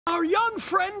Our young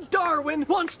friend Darwin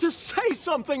wants to say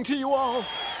something to you all.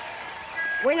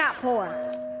 We're not poor.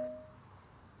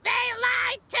 They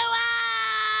lied to us!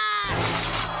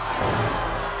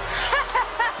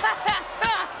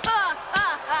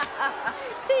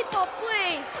 People,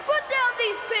 please, put down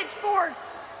these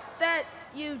pitchforks that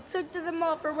you took to the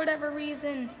mall for whatever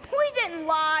reason. We didn't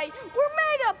lie.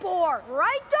 We're mega poor,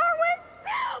 right, Darwin?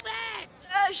 Prove it!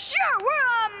 Sure.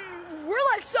 We're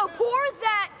like so poor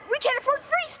that we can't afford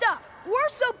free stuff. We're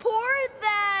so poor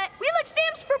that we like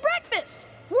stamps for breakfast.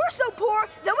 We're so poor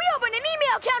that we opened an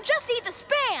email account just to eat the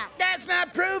spam. That's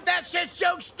not proof. That's just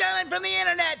jokes stolen from the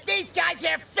internet. These guys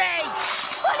are fake.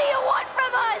 What do you want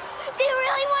from us? Do you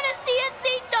really want to see us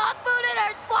eat dog food in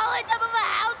our squalid tub of a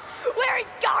house wearing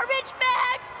garbage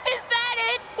bags? Is that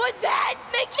it? Would that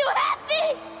make you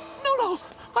happy? No,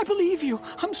 I believe you.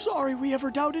 I'm sorry we ever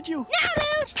doubted you. Now,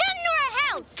 dude, come to our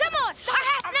house. Come on, our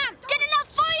house not good enough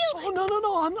for you? Oh, no,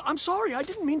 I'm sorry. I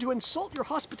didn't mean to insult your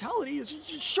hospitality.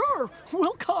 Sure,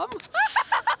 we'll come.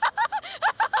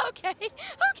 Okay.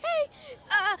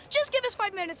 Just give us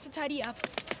 5 minutes to tidy up.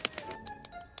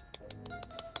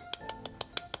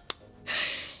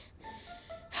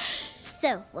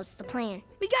 So, what's the plan?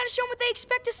 We gotta show them what they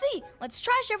expect to see. Let's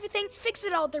trash everything, fix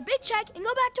it all with their big check, and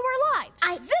go back to our lives.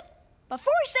 Zip!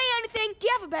 Before we say anything, do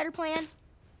you have a better plan?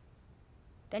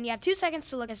 Then you have 2 seconds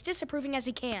to look as disapproving as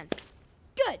you can.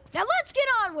 Good. Now let's get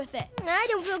on with it. I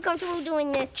don't feel comfortable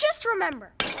doing this. Just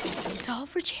remember, it's all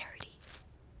for charity.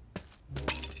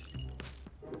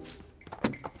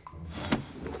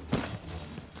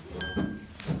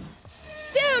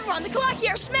 Dude, we're on the clock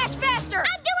here. Smash faster.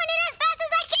 I'm doing it as fast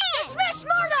as I can! Smash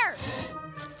smarter!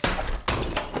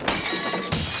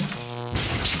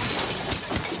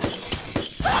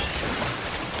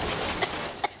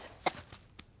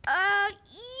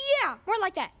 Yeah, more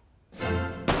like that.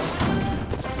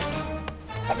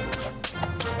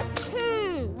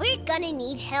 We're gonna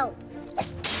need help.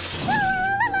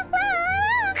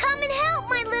 Come and help,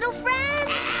 my little friend.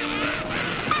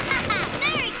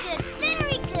 Very good,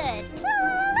 very good.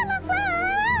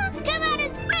 Come out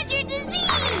and spread your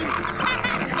disease.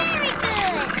 Very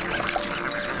good.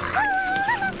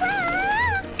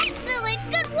 Excellent,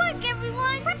 good work,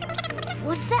 everyone.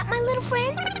 What's that, my little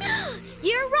friend?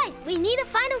 You're right, we need a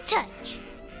final touch.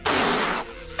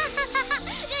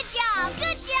 Good job,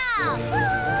 good job.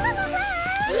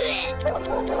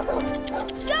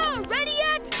 So, ready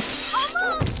yet?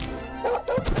 Almost!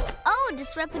 Oh,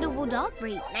 disreputable dog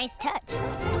breed. Nice touch.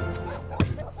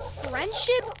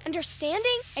 Friendship,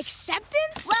 understanding,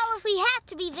 acceptance? Well, if we have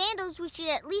to be vandals, we should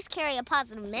at least carry a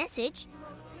positive message.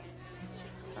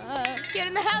 Get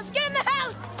in the house, get in the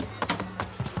house!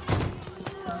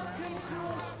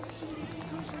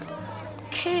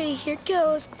 Okay, here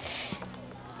goes.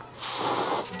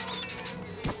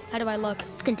 How do I look?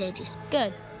 Contagious.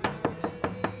 Good.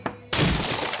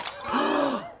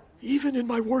 Even in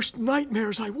my worst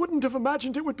nightmares, I wouldn't have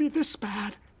imagined it would be this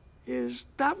bad. Is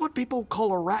that what people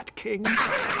call a rat king? No,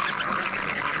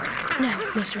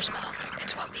 Mr. Small,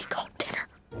 it's what we call dinner.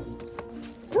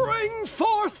 Bring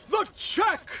forth the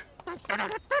check!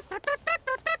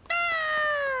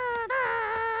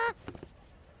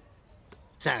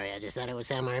 Sorry, I just thought it would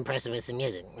sound more impressive with some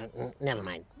music. Never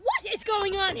mind. What is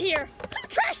going on here? Who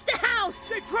trashed the house?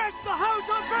 They trashed the house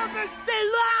on purpose! They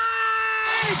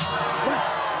lied! Well,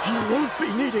 you won't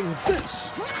be needing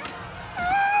this.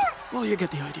 Well, you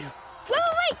get the idea.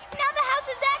 Wait! Now the house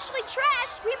is actually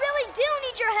trashed. We really do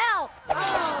need your help.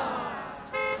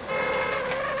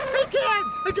 Hey,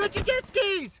 kids! I got your jet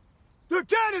skis! Their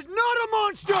dad is not a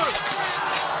monster!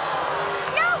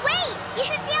 No, wait! You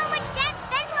should see how much Dad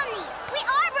spent on these. We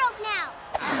are broke now.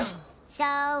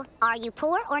 So, are you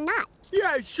poor or not?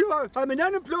 Yeah, sure. I'm an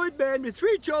unemployed man with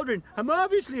 3 children. I'm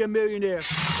obviously a millionaire.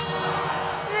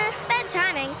 Bad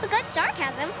timing, but good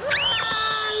sarcasm.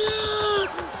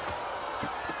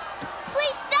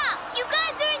 Please stop! You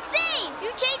guys are insane!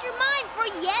 You change your mind for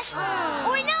yes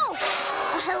or no.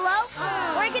 A hello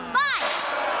or a goodbye.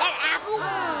 An apple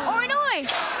or an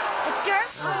orange. A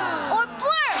dirt or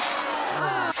blur.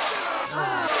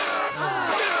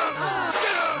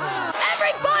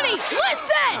 Everybody,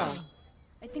 listen!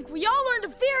 I think we all learned a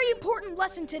very important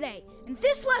lesson today. And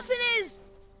this lesson is,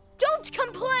 don't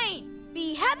complain.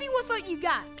 Be happy with what you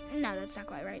got. No, that's not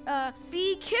quite right.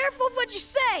 Be careful of what you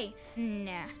say.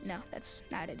 Nah, no, that's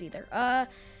not it either.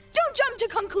 Don't jump to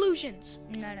conclusions.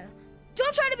 No.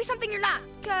 Don't try to be something you're not.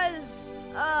 Cause,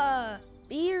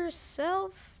 be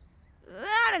yourself.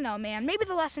 I don't know, man. Maybe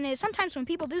the lesson is sometimes when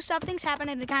people do stuff, things happen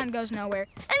and it kind of goes nowhere.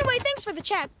 Anyway, thanks for the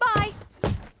chat. Bye.